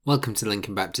Welcome to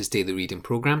Lincoln Baptist Daily Reading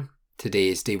Programme. Today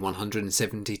is day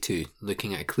 172,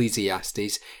 looking at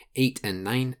Ecclesiastes 8 and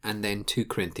 9 and then 2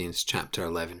 Corinthians chapter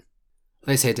 11.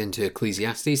 Let's head into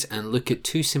Ecclesiastes and look at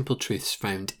two simple truths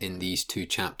found in these two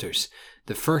chapters.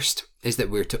 The first is that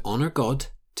we're to honour God,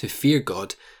 to fear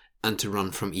God, and to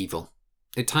run from evil.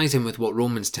 It ties in with what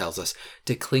Romans tells us,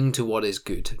 to cling to what is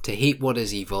good, to hate what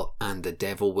is evil, and the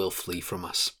devil will flee from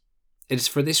us. It is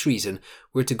for this reason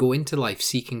we're to go into life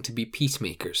seeking to be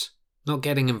peacemakers, not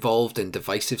getting involved in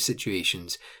divisive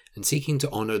situations and seeking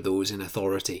to honour those in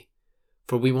authority.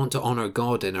 For we want to honour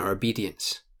God in our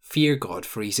obedience, fear God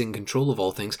for He's in control of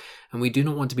all things, and we do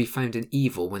not want to be found in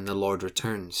evil when the Lord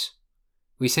returns.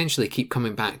 We essentially keep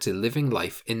coming back to living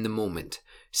life in the moment,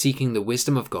 seeking the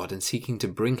wisdom of God and seeking to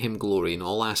bring Him glory in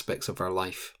all aspects of our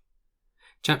life.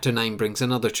 Chapter 9 brings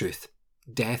another truth.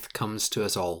 Death comes to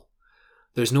us all.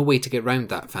 There's no way to get round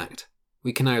that fact.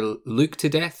 We can either look to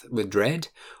death with dread,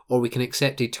 or we can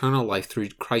accept eternal life through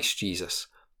Christ Jesus,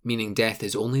 meaning death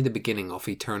is only the beginning of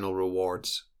eternal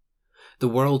rewards. The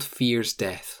world fears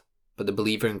death, but the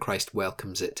believer in Christ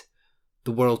welcomes it.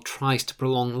 The world tries to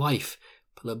prolong life,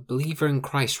 but the believer in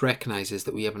Christ recognises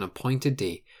that we have an appointed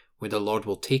day where the Lord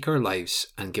will take our lives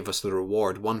and give us the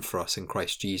reward won for us in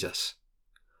Christ Jesus.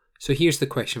 So here's the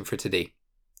question for today.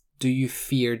 Do you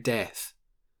fear death?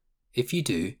 If you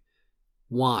do,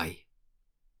 why?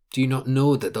 Do you not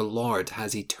know that the Lord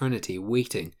has eternity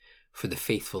waiting for the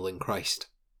faithful in Christ?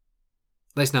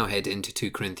 Let's now head into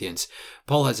 2 Corinthians.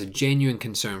 Paul has a genuine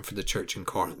concern for the church in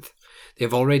Corinth. They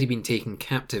have already been taken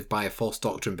captive by a false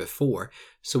doctrine before,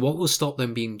 so what will stop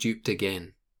them being duped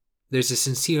again? There's a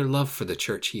sincere love for the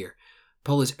church here.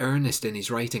 Paul is earnest in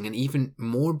his writing and even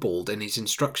more bold in his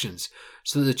instructions,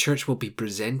 so that the church will be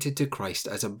presented to Christ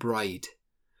as a bride.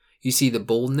 You see, the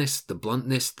boldness, the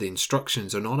bluntness, the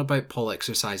instructions are not about Paul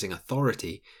exercising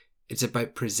authority, it's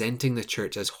about presenting the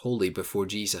church as holy before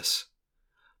Jesus.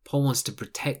 Paul wants to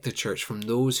protect the church from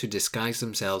those who disguise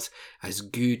themselves as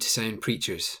good, sound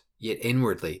preachers, yet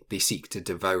inwardly they seek to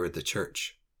devour the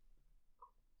church.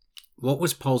 What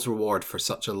was Paul's reward for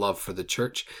such a love for the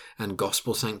church and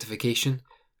gospel sanctification?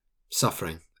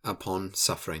 Suffering upon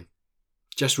suffering.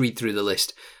 Just read through the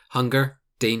list. Hunger,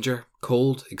 danger,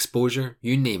 cold, exposure,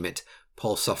 you name it,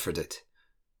 Paul suffered it.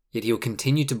 Yet he'll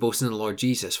continue to boast in the Lord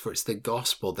Jesus, for it's the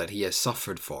gospel that he has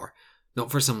suffered for,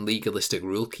 not for some legalistic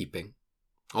rule-keeping.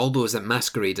 All those that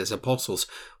masquerade as apostles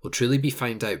will truly be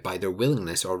found out by their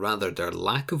willingness, or rather their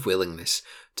lack of willingness,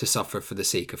 to suffer for the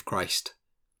sake of Christ.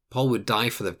 Paul would die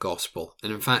for the gospel,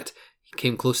 and in fact, he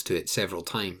came close to it several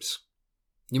times.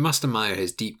 You must admire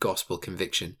his deep gospel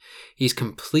conviction. He's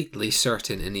completely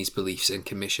certain in his beliefs and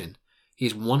commission. He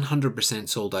is 100%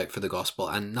 sold out for the gospel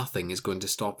and nothing is going to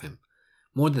stop him.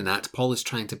 More than that, Paul is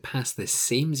trying to pass this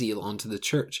same zeal onto the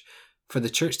church. For the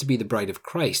church to be the bride of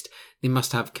Christ, they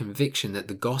must have conviction that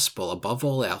the gospel, above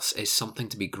all else, is something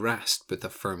to be grasped with a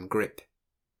firm grip.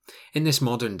 In this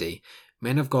modern day,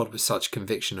 men of God with such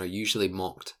conviction are usually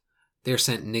mocked. They are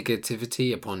sent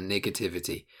negativity upon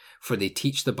negativity, for they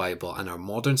teach the Bible and our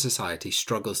modern society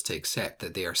struggles to accept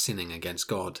that they are sinning against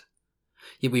God.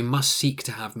 Yet we must seek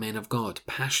to have men of God,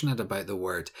 passionate about the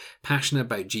word, passionate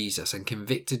about Jesus, and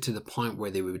convicted to the point where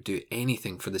they would do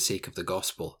anything for the sake of the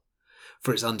gospel.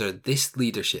 For it's under this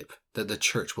leadership that the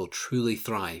church will truly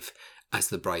thrive as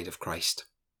the bride of Christ.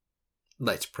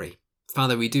 Let's pray.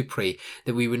 Father, we do pray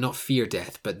that we would not fear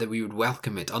death, but that we would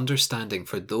welcome it, understanding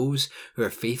for those who are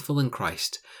faithful in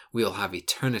Christ, we will have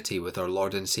eternity with our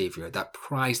Lord and Saviour, that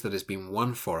prize that has been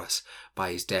won for us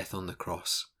by His death on the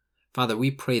cross. Father,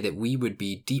 we pray that we would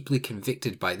be deeply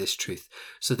convicted by this truth,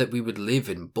 so that we would live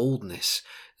in boldness,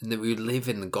 and that we would live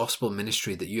in the gospel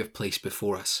ministry that you have placed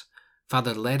before us.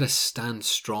 Father, let us stand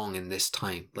strong in this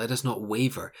time. Let us not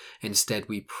waver. Instead,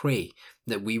 we pray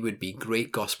that we would be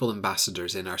great gospel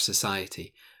ambassadors in our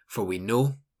society, for we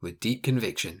know, with deep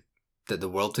conviction, that the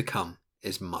world to come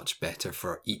is much better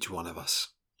for each one of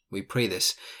us. We pray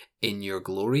this in your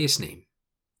glorious name.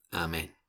 Amen.